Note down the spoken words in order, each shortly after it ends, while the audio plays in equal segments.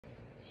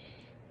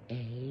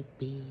A,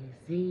 B,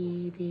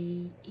 C,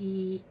 D,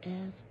 E,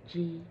 F,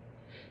 G,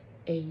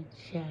 H,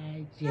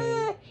 I,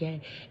 J,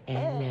 K,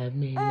 L,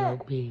 M, N, O,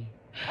 P,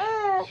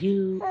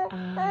 Q,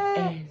 R,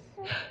 S,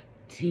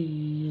 T,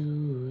 U,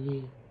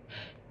 V,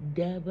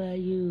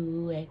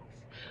 W, X,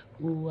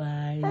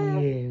 Y,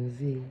 and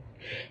Z.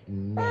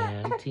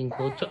 Now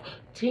tinkle,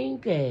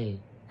 tinkle,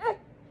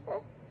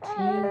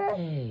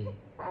 tinkle,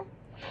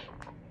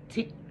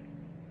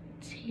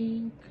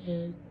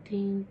 tinkle,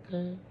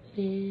 tinkle,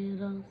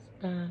 little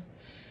star.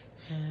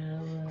 How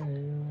I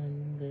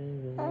wonder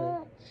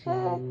what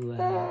you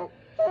are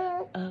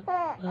up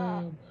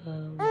above the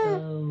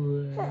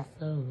world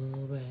so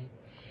bright,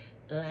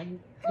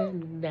 like a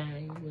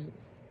diamond.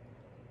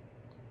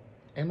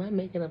 Am I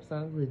making up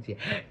songs with you?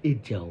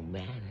 It don't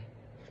matter.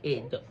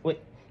 It don't. Wait,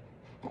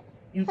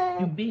 you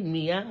beat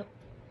me up.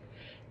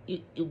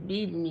 You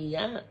beat me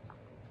up.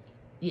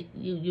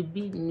 You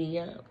beat me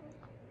up.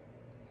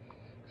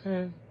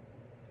 Huh?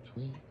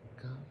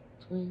 Twinkle,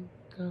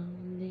 twinkle,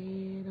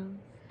 little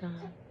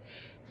star.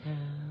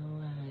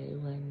 How I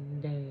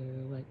wonder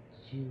what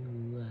you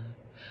are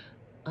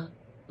up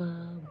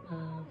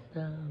above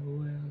the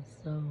world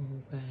so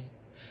bright,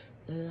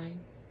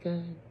 like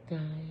a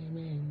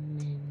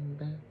diamond in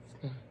the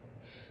sky.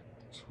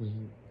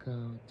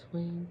 Twinkle,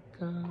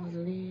 twinkle,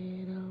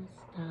 little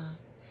star,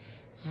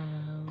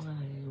 how I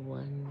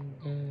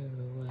wonder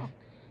what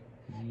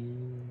you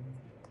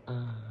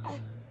are.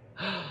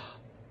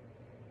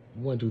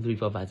 1, 2, 3,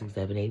 4, 5, 6,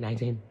 7, 8, 9,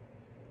 10.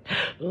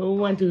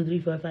 1, 2, 3,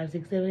 4, 5,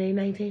 6, 7, 8,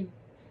 9, 10.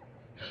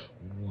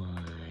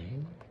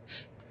 1,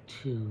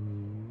 2,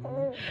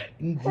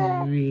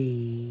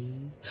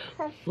 3,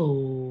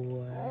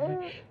 4,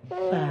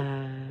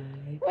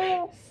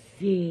 5,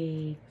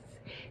 6,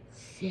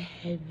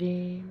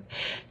 7,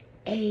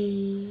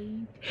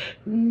 8,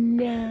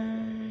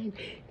 9,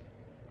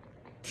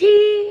 10.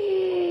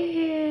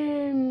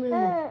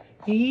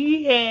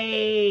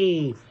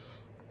 Yay!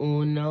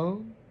 1,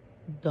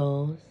 2,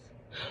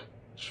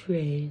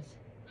 3,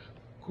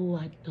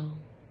 4,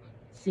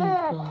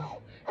 5,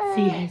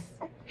 6,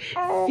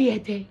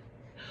 7,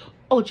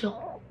 8,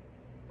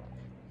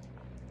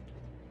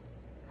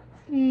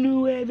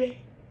 9, 10.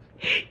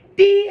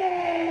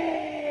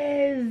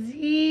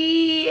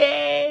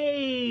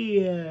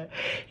 Yay!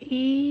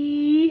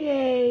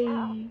 Yay!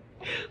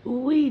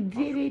 We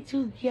did it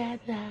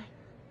together.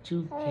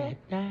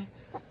 Together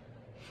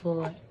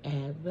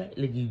forever.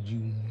 Look at you,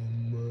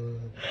 mama.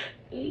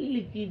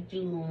 Look at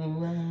you,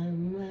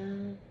 mama.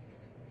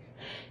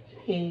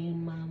 Hey,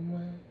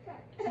 mama.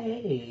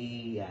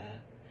 Hey.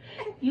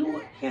 You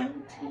are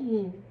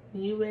counting.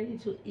 You ready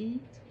to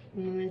eat?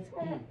 Let's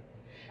eat.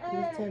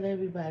 Let's tell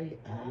everybody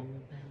I'm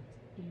about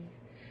to eat.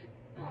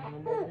 I'm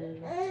a little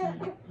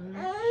teapot,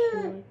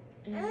 short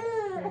and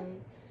strong.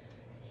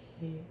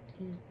 Here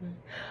is my...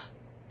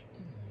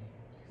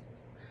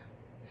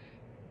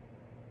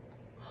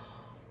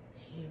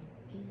 Here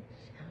we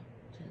shall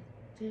just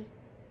dip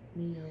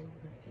me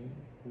over and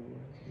pour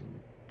me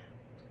out.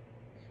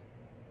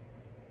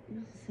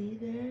 You see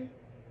that?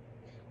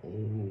 Oh,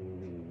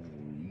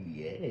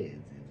 yes,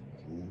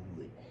 it's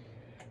good.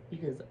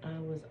 Because I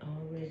was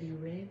already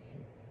ready.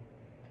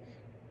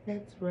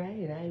 That's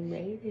right, I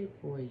made it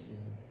for you.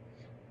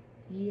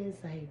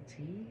 Yes, I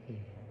did.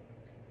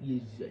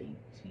 Yes, I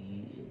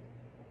did.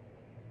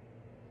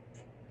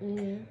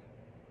 Yeah.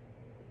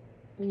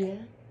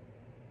 Yeah.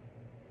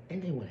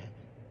 And then what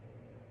happened?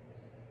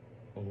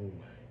 Oh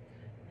my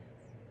goodness.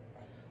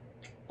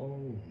 Oh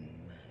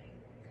my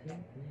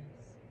goodness.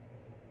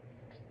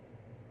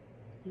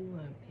 You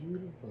are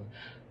beautiful.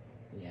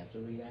 We have to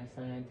read our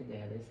sign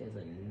together. It says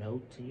a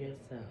note to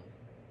yourself.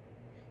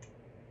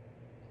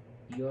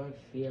 Your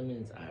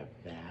feelings are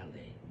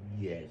valid.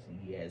 Yes,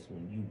 yes.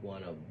 When you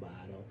want a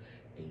bottle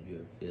and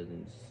you're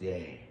feeling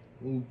sad.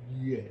 Oh,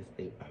 yes,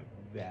 they are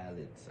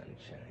valid,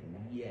 sunshine.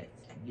 Yes,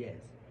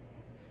 yes,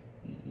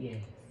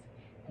 yes.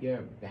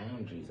 Your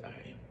boundaries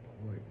are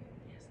important.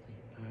 Yes,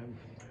 they are,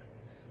 mama.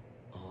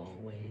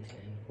 Always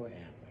and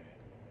forever.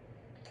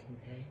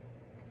 Okay?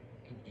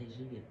 And as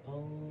you get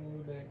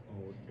older and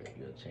older,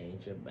 you'll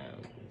change your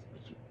boundaries,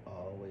 but you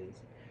always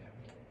have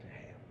to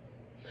have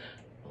them.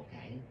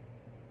 Okay?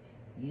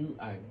 You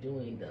are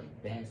doing the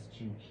best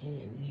you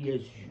can.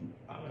 Yes, you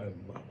are,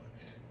 mama.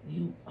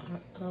 You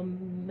are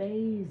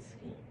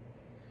amazing.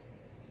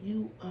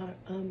 You are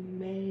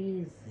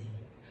amazing.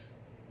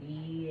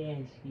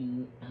 Yes,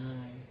 you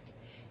are.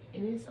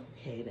 And it's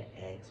okay to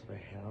ask for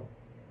help.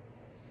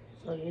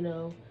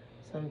 So,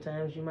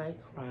 sometimes you might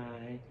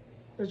cry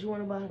because you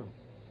want a bottle.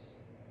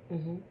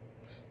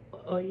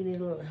 Or you need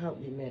a little help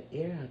getting that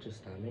air out your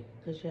stomach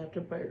because you have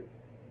to burp.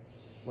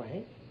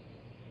 Right?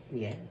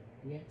 Yeah.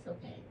 Yeah, it's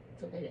okay.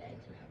 It's okay to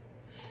ask for help.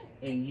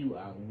 And you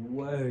are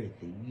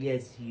worthy.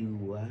 Yes,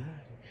 you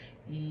are.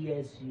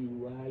 Yes,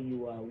 you are.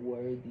 You are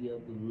worthy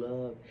of the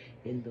love.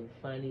 And the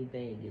funny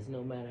thing is,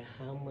 no matter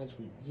how much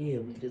we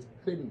give, we just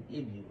couldn't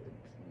give you as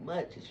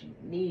much as you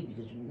need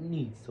because you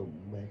need so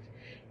much.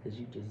 Because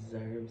you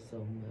deserve so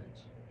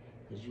much.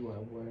 Because you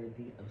are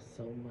worthy of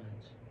so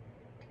much.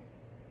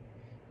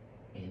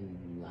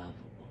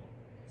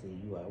 See,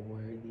 you are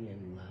worthy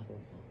and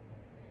lovable.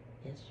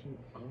 Yes, you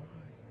are.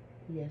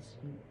 Yes,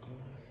 you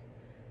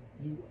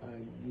are. You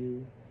are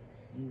you.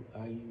 You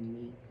are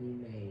uniquely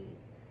made.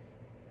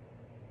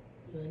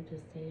 You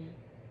understand?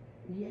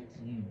 Yes,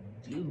 you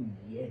do.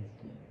 Yes,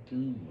 you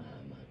do,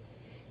 Mama.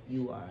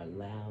 You are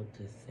allowed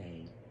to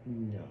say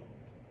no.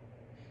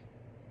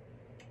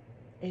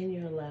 And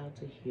you're allowed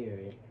to hear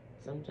it.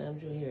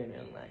 Sometimes you'll hear it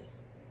in life.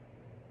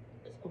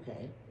 It's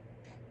okay.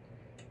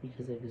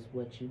 Because if it's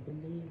what you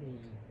believe in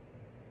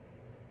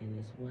and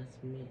it's what's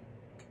meant,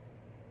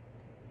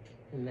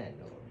 then that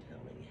no will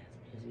become a yes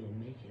because you'll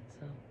make it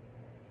so.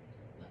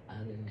 But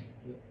other than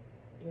that,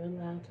 you're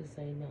allowed to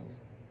say no.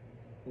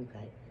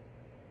 Okay?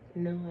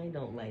 No, I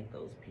don't like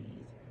those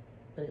peas.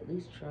 But at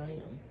least try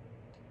them.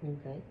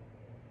 Okay?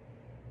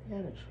 You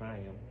gotta try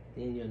them.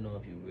 Then you'll know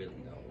if you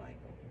really don't like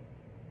them.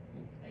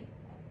 Okay?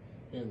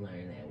 You'll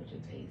learn that with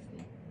your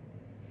tasting.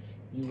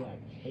 You are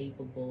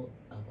capable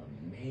of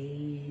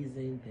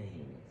amazing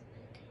things.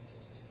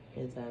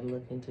 As I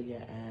look into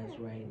your eyes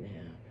right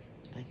now,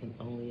 I can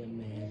only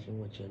imagine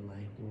what your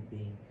life will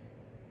be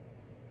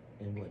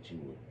and what you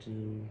will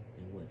do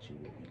and what you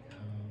will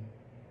become.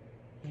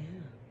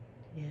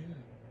 Yeah.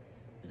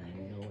 But I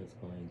know it's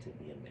going to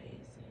be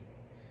amazing.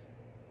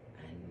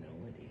 I know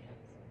it is.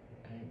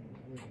 I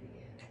know it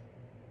is.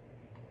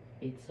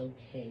 It's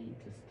okay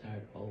to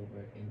start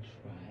over and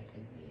try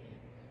again.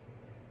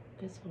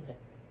 It's okay.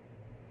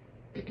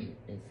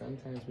 And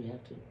sometimes we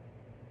have to.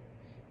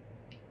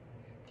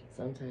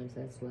 Sometimes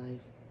that's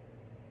life.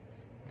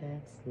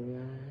 That's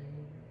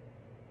life.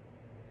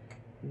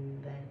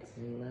 That's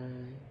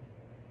life.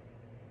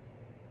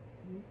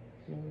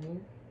 Mm-hmm.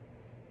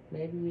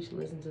 Maybe we should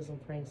listen to some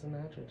Frank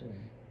Sinatra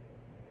today.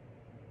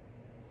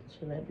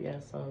 Should that be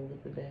our song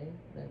of the day?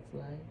 That's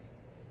life.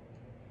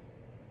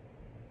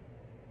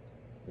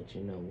 But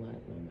you know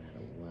what? No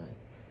matter what,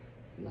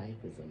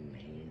 life is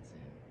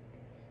amazing.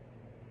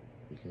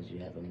 Because you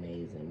have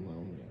amazing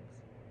moments.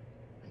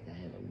 Like I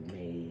have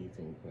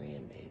amazing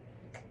grandbabies.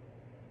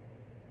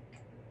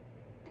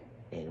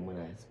 And when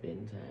I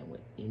spend time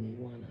with any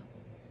one of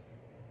them,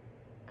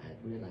 I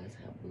realize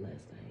how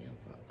blessed I am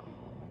for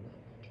all of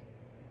them.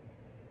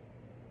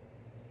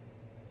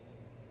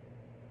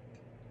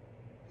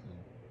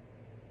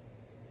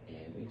 So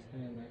every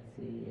time I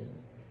see you,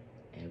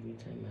 every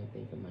time I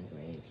think of my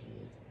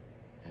grandkids,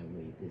 I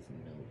read this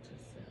note to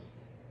self.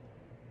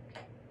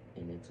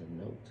 And it's a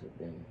note to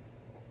them.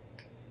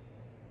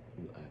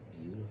 You are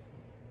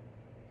beautiful.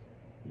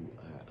 You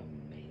are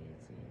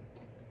amazing.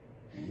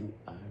 You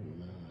are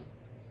loved.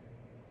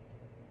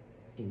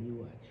 And you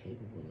are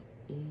capable of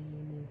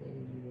anything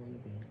you want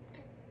to be.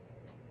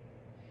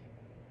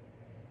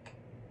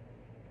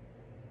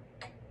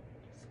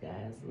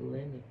 Sky's the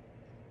limit.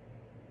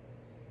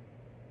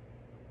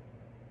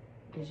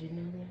 Did you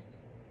know that?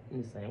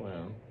 You say,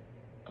 well,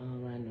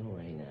 all I know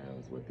right now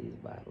is what these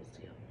bottles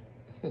tell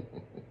me.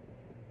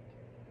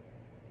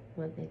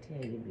 What they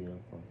tell you,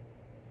 beautiful.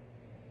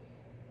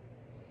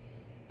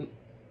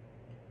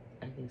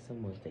 I think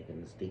someone's taking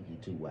the stinky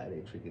too while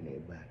they're drinking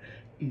that bottle.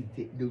 Is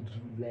that,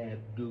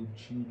 don't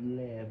you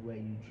laugh while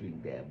you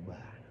drink that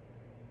bottle.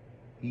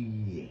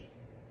 Yeah.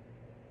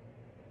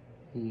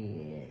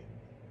 Yeah.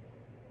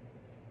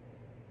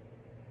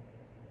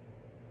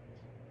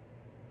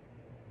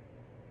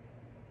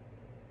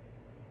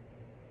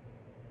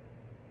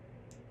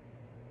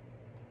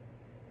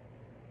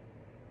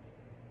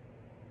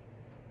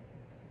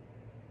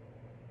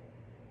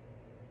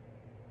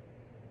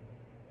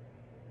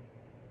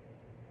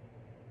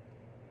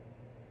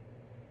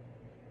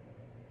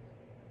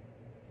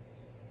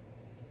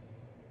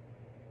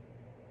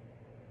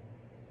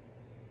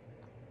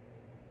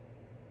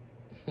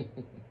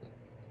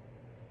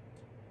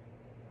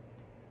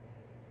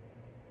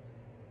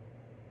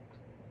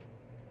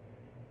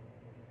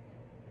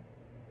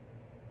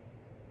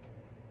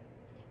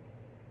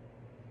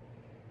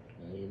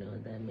 Well, you know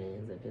what that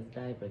means if it's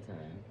diaper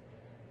time.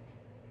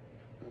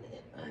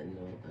 I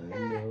know.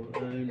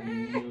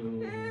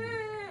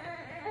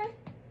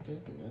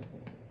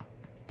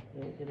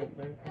 You get a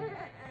burp?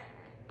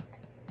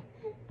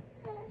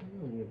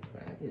 Oh, your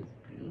crack is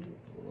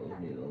beautiful.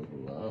 Those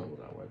lungs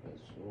are working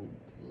so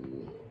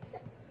good.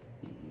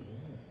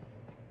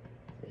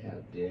 Yeah. How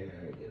dare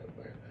her get a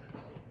burp?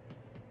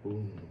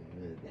 Boom.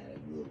 Let's get a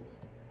good one.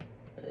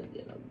 Let's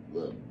get a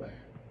good burp.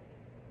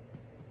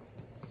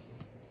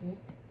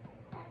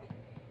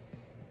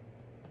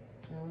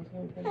 I was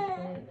going to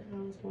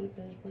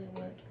finish playing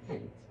with our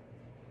kids.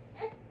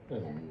 Oh,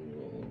 no.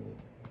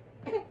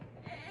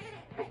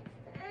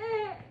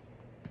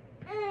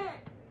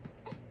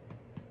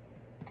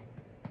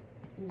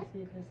 You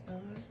see the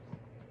stars?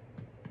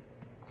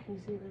 You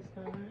see the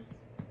stars?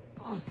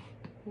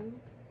 Hmm?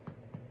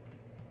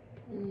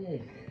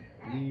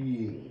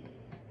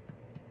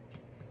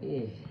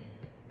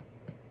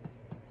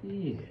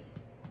 Yeah.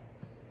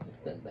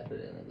 That's better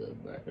than a good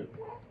burp.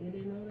 You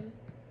didn't know that?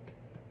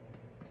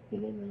 You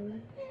didn't know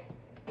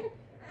that?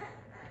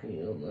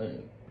 You'll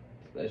learn.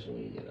 Especially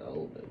when you get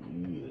older.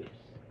 Yes.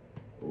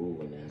 Oh,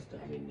 when that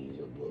stomach needs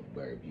a good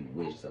burp,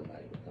 wish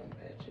somebody would come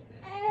pat your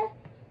back.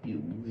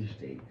 You wish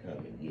they'd come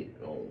and get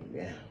it on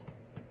now.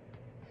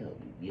 Help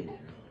me get it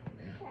on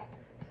now.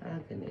 How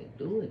can they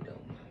do it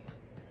though, Mama?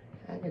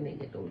 How can they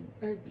get those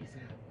burpees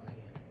out for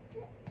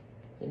you?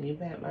 Can you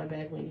pat my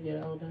back when you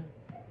get older?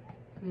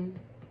 Hmm?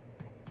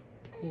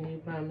 Can you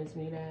promise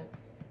me that?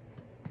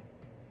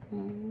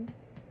 Hmm?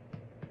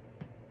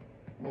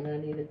 When I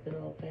need a good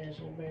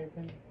old-fashioned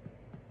burpee,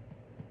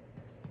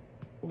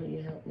 will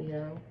you help me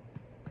out?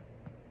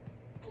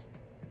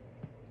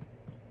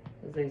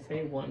 As they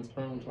say, once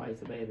grown,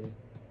 twice a baby.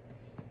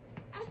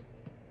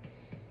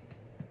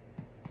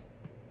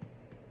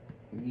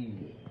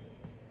 Yeah.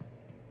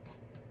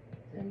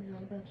 Tell me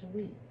all about your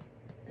week.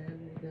 How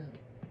did it go?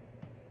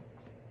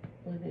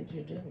 What did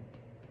you do?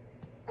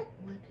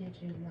 What did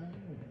you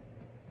learn?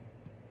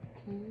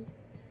 Hmm?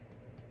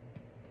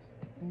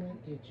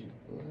 What did you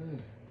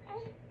learn?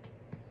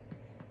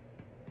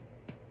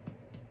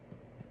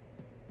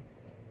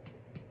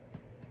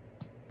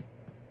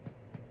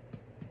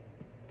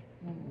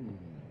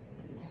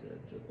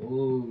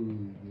 Oh,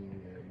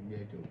 yeah,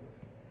 that's one.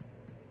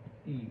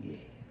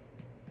 Yeah.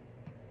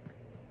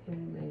 Let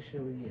me make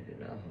sure we get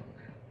it all out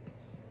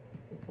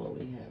before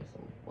we have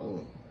some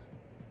fun.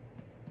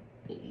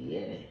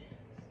 Yes.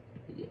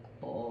 We get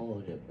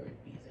all the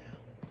burpees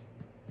out.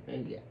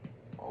 And get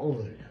all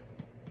of them.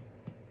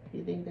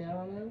 You think they're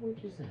all out?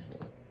 What you say?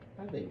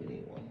 I think we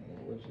need one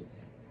more. What you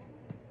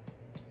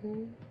think?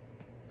 Hmm?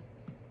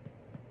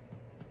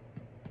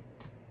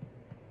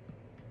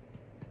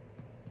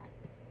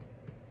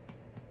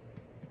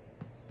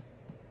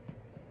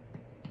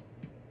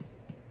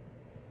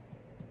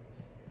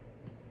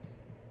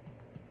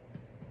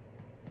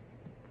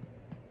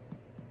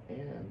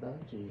 Yeah, I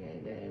thought you had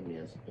gave me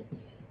a spoon.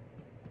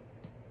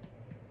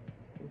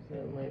 You said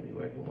it might be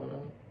working one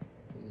out.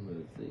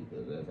 Let's see,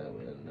 because that's how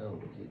we'll know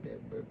we get that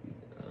burpee.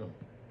 Oh.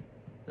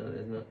 No,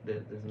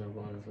 there's no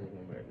going to sleep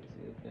in burpees.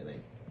 See, that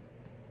ain't.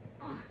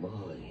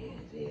 Oh,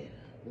 yes,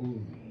 yeah.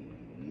 Ooh,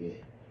 yeah.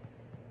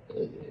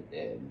 Look at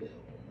that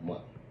little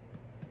mom.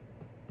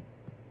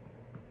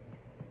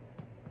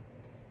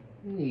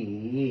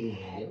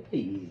 Yeah,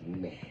 he's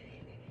mad at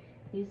it.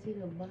 You see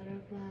the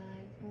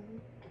butterflies, huh?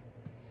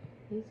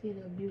 You see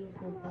the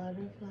beautiful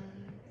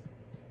butterflies?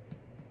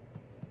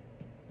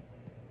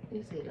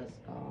 You see the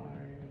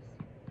stars?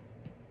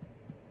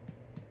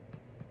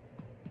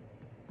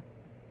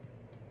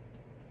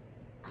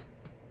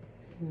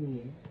 Yeah.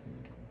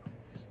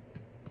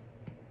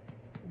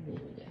 And then we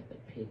got the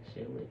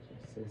picture with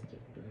your sister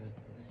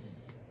Brooklyn.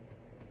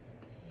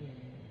 Yes.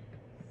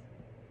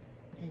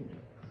 And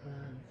your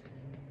cousins.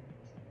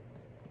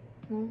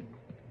 Hmm?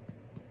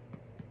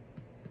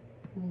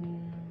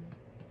 Yeah.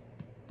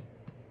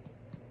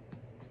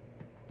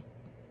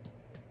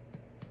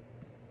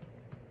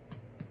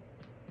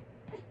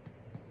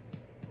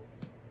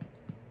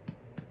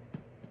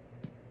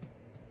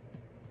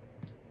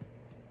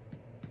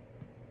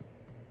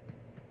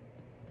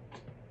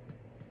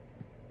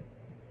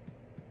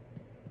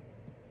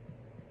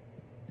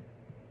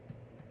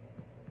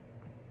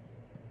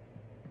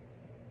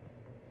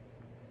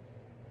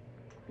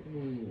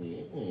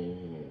 Yeah.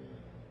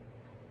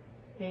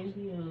 Hey,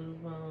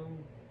 beautiful.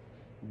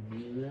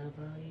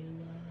 Beautiful you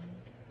are.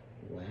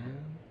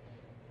 Wow.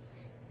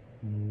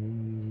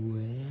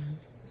 Well.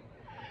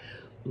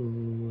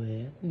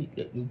 Well.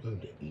 You going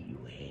to eat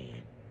your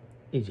hand.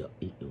 It's your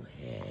eat your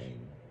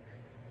hand.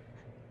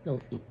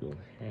 Don't eat your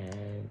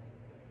hand.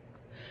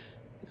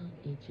 Don't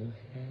eat your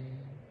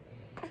hand.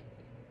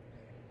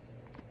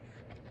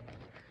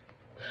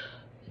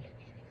 Look at it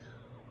go.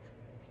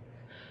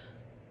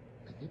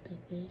 Look at the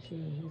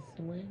fishy. He's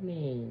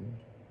swimming.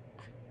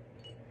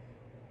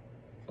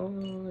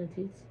 Oh, is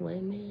he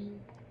swimming?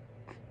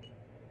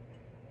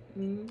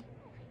 Hmm?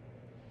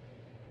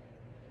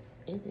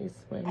 Is he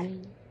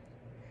swimming?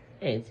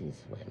 Is he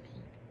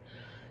swimming?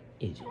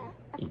 Is you?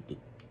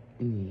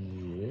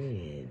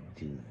 Yeah,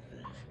 Juice.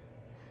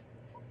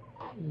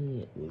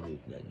 Yeah, well,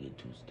 let's not get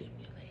too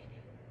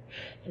stimulated.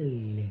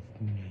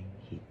 Let's not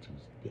get too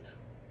stimulated.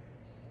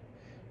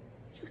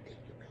 You think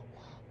you can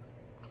walk?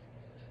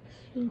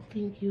 You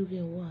think you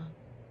can walk?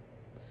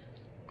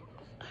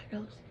 Are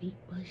those feet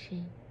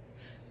pushing?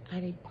 Are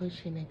they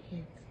pushing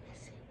against?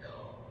 Let's see.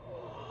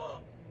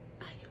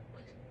 Are you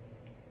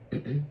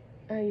pushing?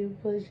 Are you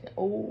pushing?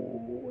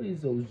 Oh,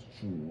 he's so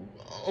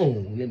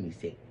strong. Let me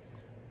see.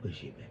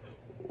 Push it back.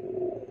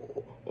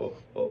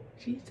 Oh,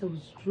 she's so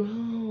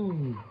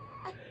strong.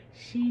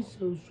 She's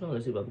so strong.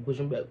 Let's see if I can push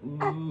him back.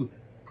 Ooh.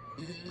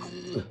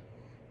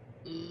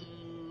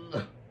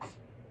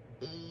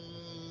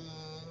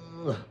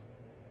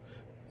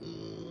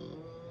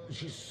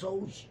 She's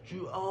so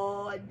strong.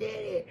 Oh, I did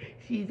it.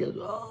 She's so,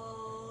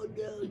 oh,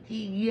 no,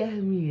 she got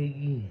me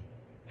again.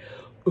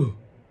 Oh,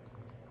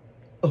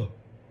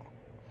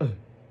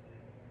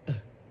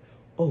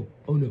 oh,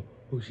 oh no.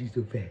 Oh, she's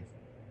so fast.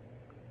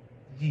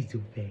 She's so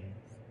fast.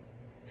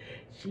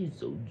 She's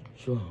so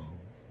strong.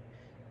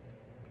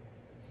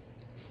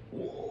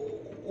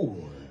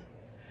 Whoa.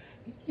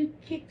 You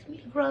kicked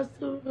me across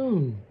the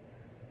room.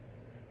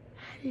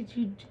 How did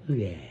you do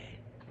that?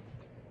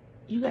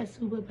 You got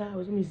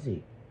superpowers. Let me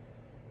see.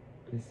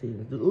 Let's see.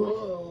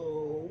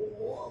 Oh,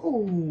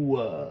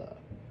 whoa.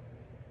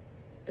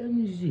 Let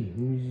me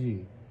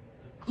see.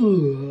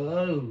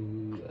 Oh,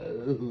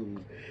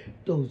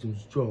 those some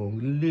strong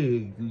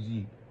legs. Let me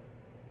see.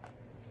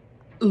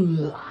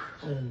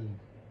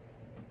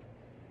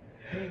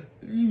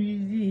 Let me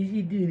see.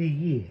 She do it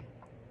again.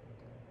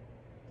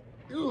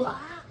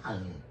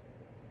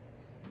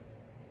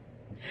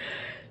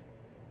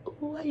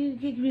 Why you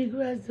kick me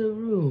across the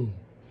room?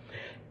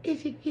 It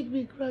should kick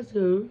me across the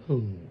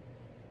room.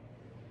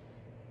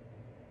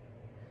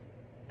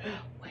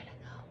 Where'd I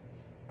go?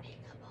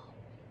 Peekaboo.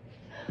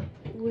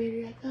 Where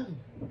did I go?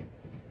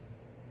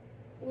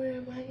 Where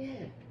am I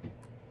at?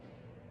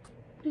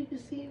 Do you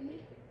see me?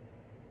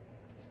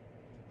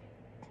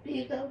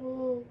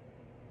 Peekaboo.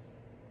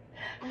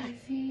 I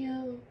see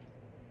you.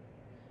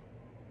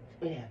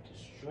 We have to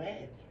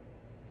stretch.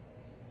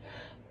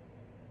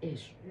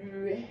 It's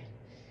stretch.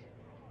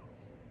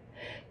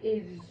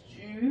 It's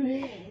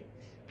stretch.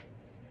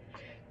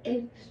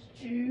 It's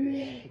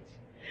stretch.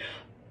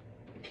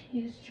 Can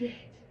you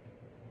stretch?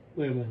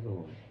 Where am I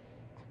going?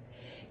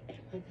 Am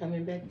I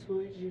coming back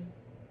towards you?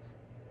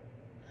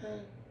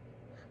 Huh?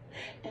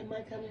 Am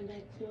I coming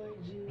back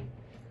towards you?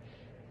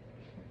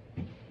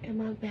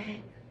 Am I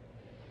back?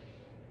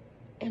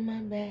 Am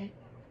I back?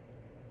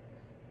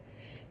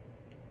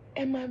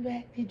 Am I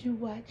back? Did you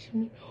watch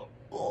me?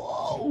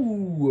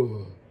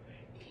 Oh!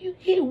 You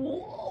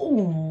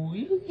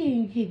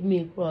can't kick me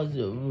across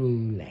the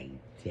room like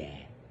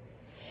that.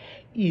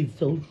 You're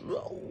so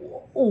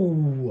slow.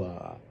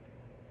 Oh!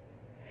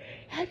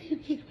 How do you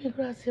kick me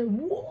across the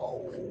room?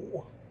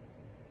 Whoa!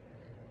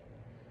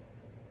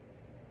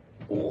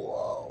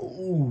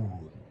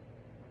 Whoa!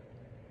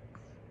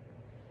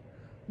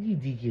 You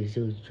think you're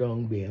so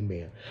strong, Bam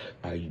Bam.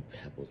 Are you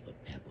Pebbles?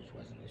 But Pebbles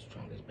wasn't as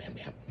strong as Bam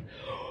Bam.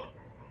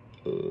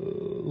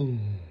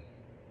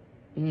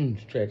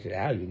 Stretch it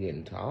out, you're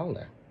getting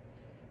taller.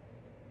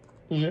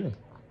 Yeah.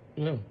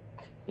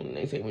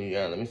 They say when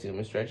you're young, let me see, let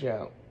me stretch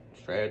out.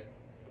 Stretch.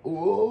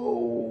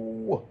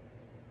 Whoa!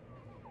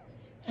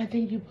 I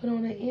think you put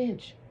on an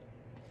inch.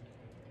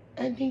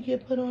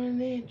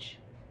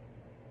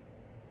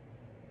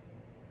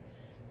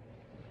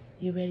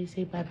 You ready to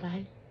say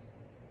bye-bye?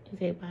 You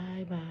say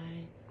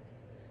bye-bye.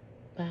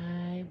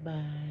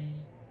 Bye-bye.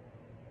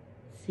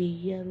 See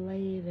you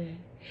later,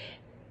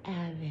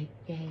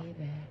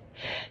 alligator.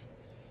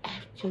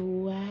 After a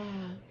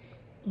while,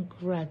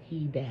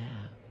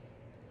 crocodile.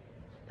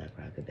 Not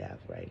crocodile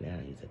for right now,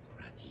 he's a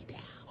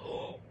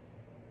crocodile.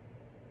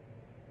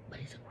 But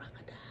he's a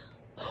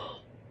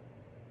crocodile.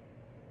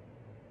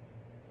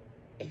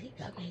 Is he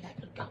coming? He got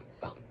to don't.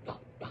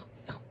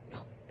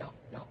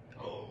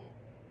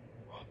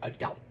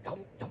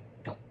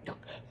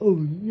 Oh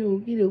no,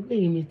 get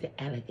away, Mr.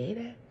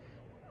 Alligator.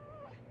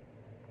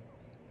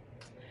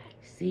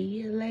 See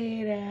you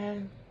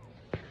later.